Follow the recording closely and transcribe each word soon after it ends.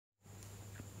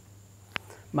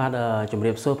បាទជំ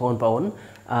រាបសួរបងប្អូន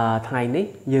ថ្ងៃនេះ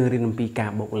យើងរៀនអំពីការ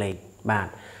បូកលេខបាទ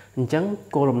អញ្ចឹង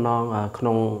គោលបំណងក្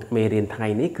នុងមេរៀនថ្ងៃ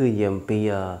នេះគឺនិយាយអំពី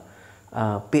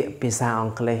ពាក្យភាសាអ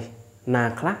ង់គ្លេសណា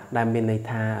ខ្លះដែលមានន័យ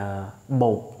ថា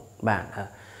បូកបាទ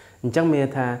អញ្ចឹងមាន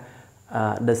ថា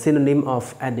the synonym of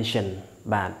addition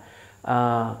បាទ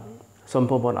សូម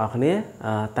បងប្អូនអរគ្នា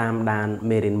តាមដាន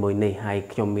មេរៀនមួយនេះហើយ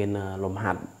ខ្ញុំមានលំ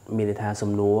ហាត់មានន័យថា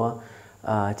សំណួរ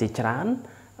ជាច្រើន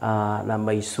ដើម្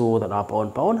បីសួរទៅដល់បង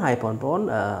ប្អូនហើយបងប្អូន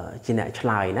ជាអ្នកឆ្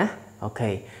លើយណាអូខេ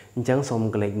អញ្ចឹងសូម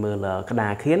កលេចមើលក្តា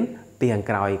រខៀនពីខាង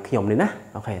ក្រោយខ្ញុំនេះណា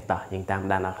អូខេតោះយើងតាម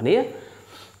ដានអរគ្នា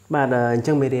បាទអញ្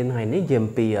ចឹងមេរៀនថ្ងៃនេះយើង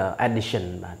ពី addition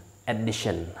បាទ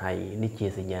addition ហើយនេះជា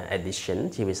សញ្ញា addition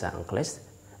ជាភាសាអង់គ្លេស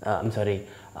I'm sorry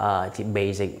ជា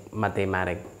basic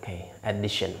mathematics okay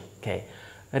addition okay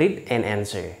read and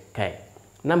answer okay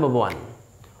number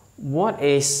 1 what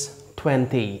is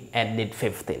 20 added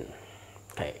 15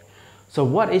 okay so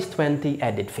what is 20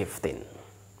 added 15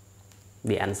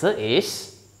 the answer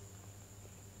is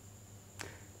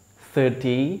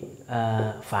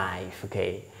 35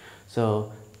 okay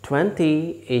so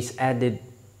 20 is added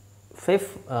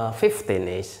 15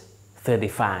 is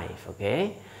 35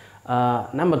 okay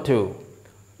number 2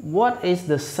 what is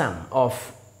the sum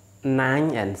of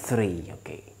 9 and 3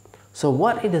 okay so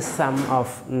what is the sum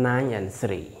of 9 and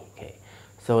 3 okay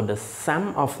so the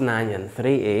sum of 9 and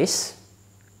 3 is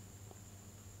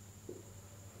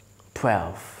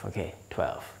 12 okay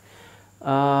 12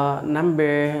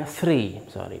 number 3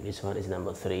 sorry this one is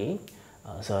number 3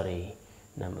 sorry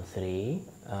number 3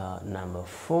 number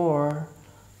 4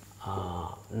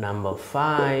 number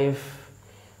 5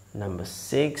 number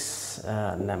 6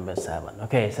 number 7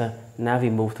 okay so now we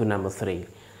move to number 3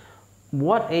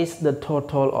 what is the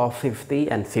total of 50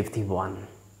 and 51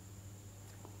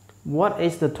 what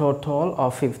is the total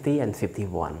of 50 and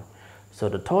 51 so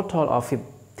the total of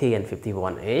 50 and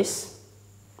 51 is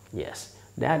yes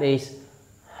that is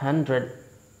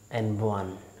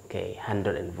 101 okay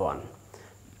 101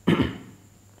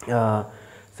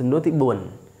 សំណួរទី4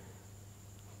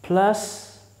 plus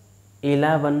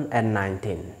 11 and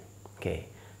 19 okay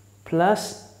plus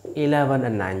 11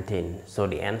 and 19 so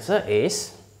the answer is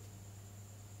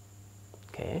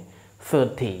okay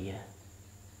 30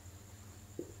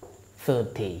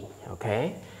 okay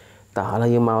តោះឥឡូវ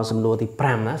យើងមកសំណួរទី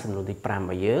5ណាសំណួរទី5រប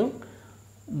ស់យើង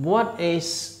what is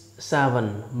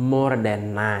 7 more than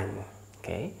 9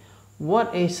 okay what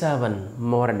is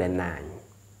 7 more than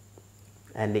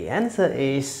 9 and the answer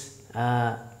is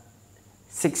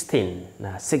 16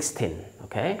 now 16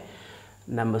 okay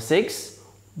number 6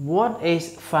 what is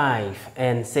 5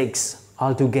 and 6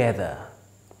 all together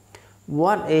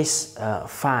what is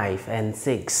 5 and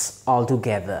 6 all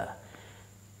together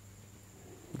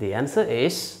the answer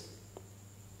is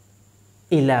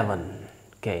 11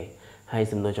 okay ហើយ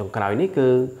សំណួរចុងក្រោយនេះគឺ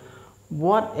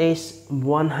what is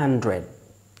 100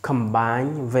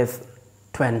 combined with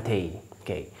 20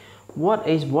 okay what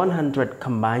is 100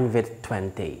 combined with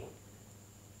 20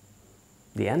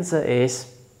 the answer is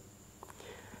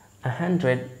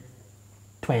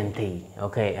 120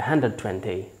 okay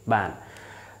 120បាទ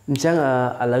អញ្ចឹង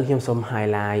ឥឡូវខ្ញុំសូម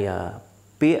highlight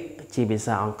ពាក្យជាភា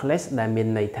សាអង់គ្លេសដែលមាន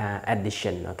ន័យថា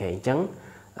addition អូខេអញ្ចឹង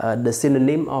the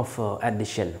synonym of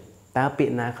addition តើពា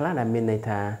ក្យណាខ្លះដែលមានន័យ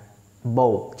ថាបូ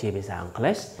កជាភាសាអង់គ្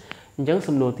លេសអញ្ចឹង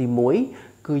សំណួរទី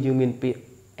1គឺយើងមានពាក្យ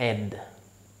add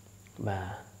បាទ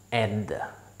add អូ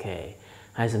ខេ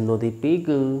ហើយសំណួរទី2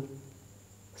គឺ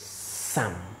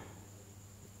sum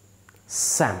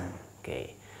អូខេ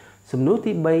សំណួរ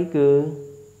ទី3គឺ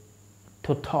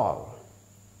total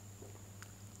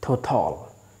អូ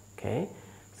ខេ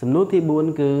សំណួរទី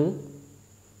4គឺ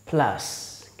plus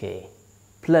អូខេ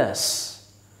plus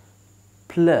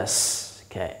អូ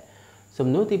ខេសំ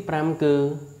ណួរទី5គឺ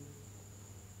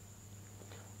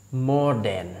more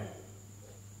than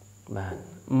បាទ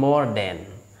more than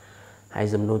ហើយ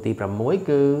សំណួរទី6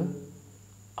គឺ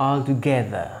all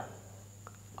together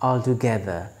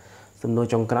សំណួរ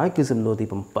ចុងក្រោយគឺសំណួរទី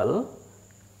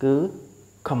7គឺ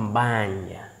combine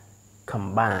អូ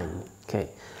ខេ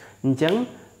អញ្ចឹង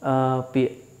ពា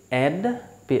ក្យ add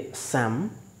ពាក្យ sum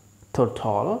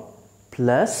total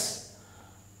plus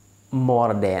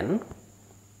more than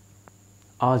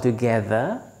all together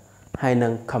ហើយនឹ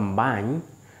ង combine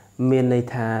មានន័យ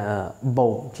ថាបូ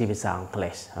កជាភាសាអង់គ្លេ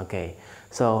សអូខេ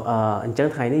so អញ្ចឹង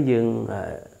ថ្ងៃនេះយើង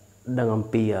ដឹងអំ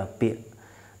ពីពាក្យ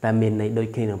ដែលមានន័យដូច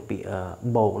គ្នានឹងពាក្យ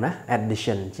បូកណា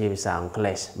addition ជាភាសាអង់គ្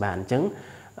លេសបាទអញ្ចឹង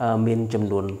មានចំ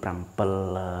នួន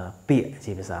7ពាក្យ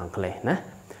ជាភាសាអង់គ្លេសណា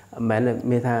មិនមែន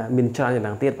មានថាមានច្រើន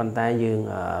យ៉ាងទៀតប៉ុន្តែយើង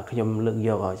ខ្ញុំលើកយ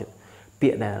កពា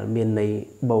ក្យដែលមានន័យ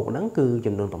បូកហ្នឹងគឺ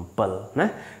ចំនួន7ណា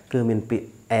គឺមានពាក្យ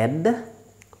add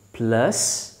plus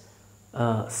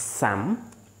sum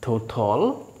total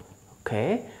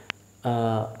okay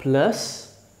plus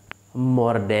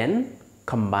more than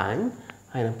combine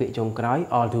ហើយនឹងពាក្យចុងក្រោយ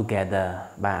all together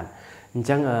បាទអញ្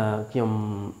ចឹងខ្ញុំ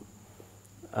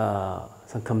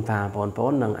សង្ឃឹមថាបងប្អូ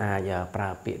ននឹងអាចប្រើ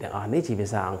ពាក្យទាំងអស់នេះជាភា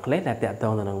សាអង់គ្លេសដែលតាក់ទ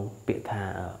ងទៅនឹងពាក្យថា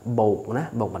បូកណា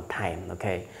បូកបន្ថែមអូ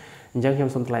ខេអញ្ចឹងខ្ញុំ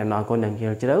សូមថ្លែងអំណរគុណយ៉ាងជ្រា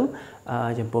លជ្រៅ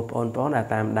ចំពោះបងប្អូនដែល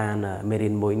តាមដានមេរៀ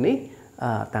នមួយនេះ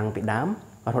តាំងពីដើម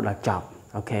រហូតដល់ចប់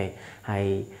អូខេហើយ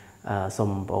សូ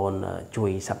មបងប្អូនជួ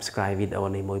យ subscribe វីដេអូ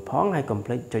នេះមួយផងហើយកុំភ្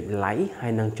លេចចុច like ហើ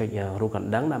យនិងចុចរូបកណ្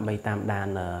ដឹងដើម្បីតាមដាន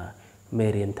មេ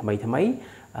រៀនថ្មី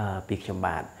ពីខ្ញុំ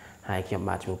បាទហើយខ្ញុំ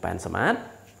បាទឈ្មោះប៉ែនសម្បត្តិ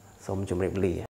សូមជម្រាបលា